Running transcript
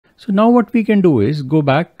So now what we can do is go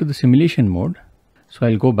back to the simulation mode. So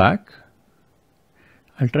I'll go back.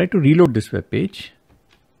 I'll try to reload this web page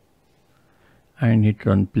and hit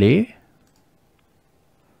run play.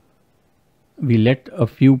 We let a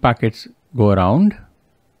few packets go around.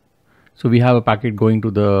 So we have a packet going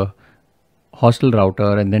to the hostel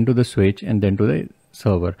router and then to the switch and then to the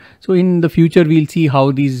server. So in the future, we'll see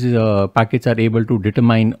how these packets are able to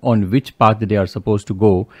determine on which path they are supposed to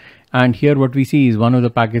go. And here what we see is one of the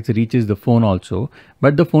packets reaches the phone also,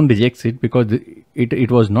 but the phone rejects it because it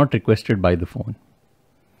was not requested by the phone.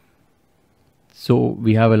 So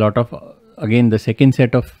we have a lot of, again, the second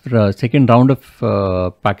round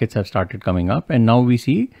of packets have started coming up, and now we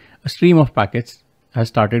see a stream of packets has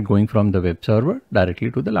started going from the web server directly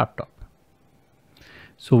to the laptop.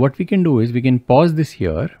 So what we can do is we can pause this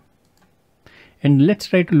here and let's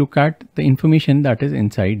try to look at the information that is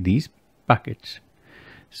inside these packets.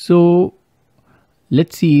 So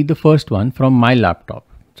let's see the first one from my laptop.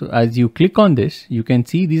 So as you click on this, you can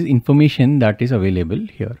see this information that is available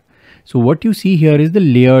here. So what you see here is the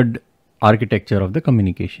layered architecture of the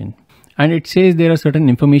communication. And it says there are certain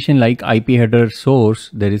information like IP header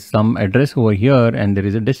source, there is some address over here and there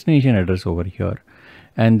is a destination address over here.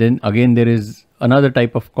 And then again, there is another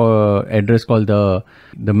type of address called the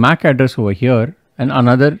MAC address over here, and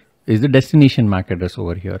another is the destination MAC address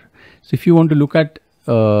over here. So if you want to look at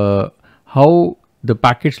how the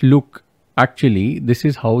packets look, actually, this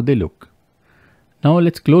is how they look. Now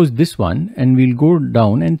let's close this one and we'll go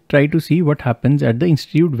down and try to see what happens at the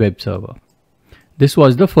Institute web server. This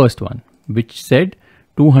was the first one, which said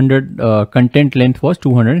 200 content length was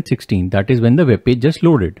 216. That is when the web page just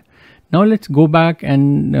loaded. Now let's go back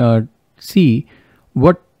and see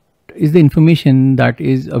what is the information that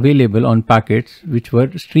is available on packets which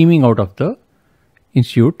were streaming out of the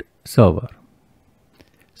Institute server.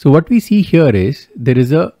 So what we see here is there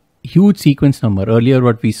is a huge sequence number. Earlier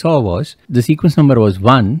what we saw was the sequence number was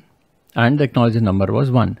 1 and the acknowledgement number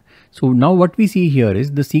was 1. So now what we see here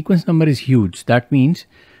is the sequence number is huge. That means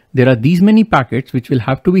there are these many packets which will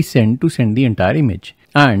have to be sent to send the entire image.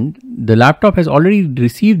 And the laptop has already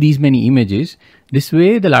received these many images. This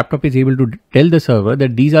way the laptop is able to tell the server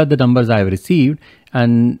that these are the numbers I have received,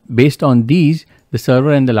 and based on these, the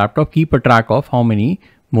server and the laptop keep a track of how many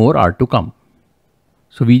more are to come.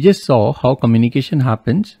 So we just saw how communication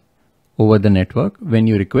happens over the network when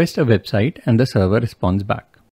you request a website and the server responds back.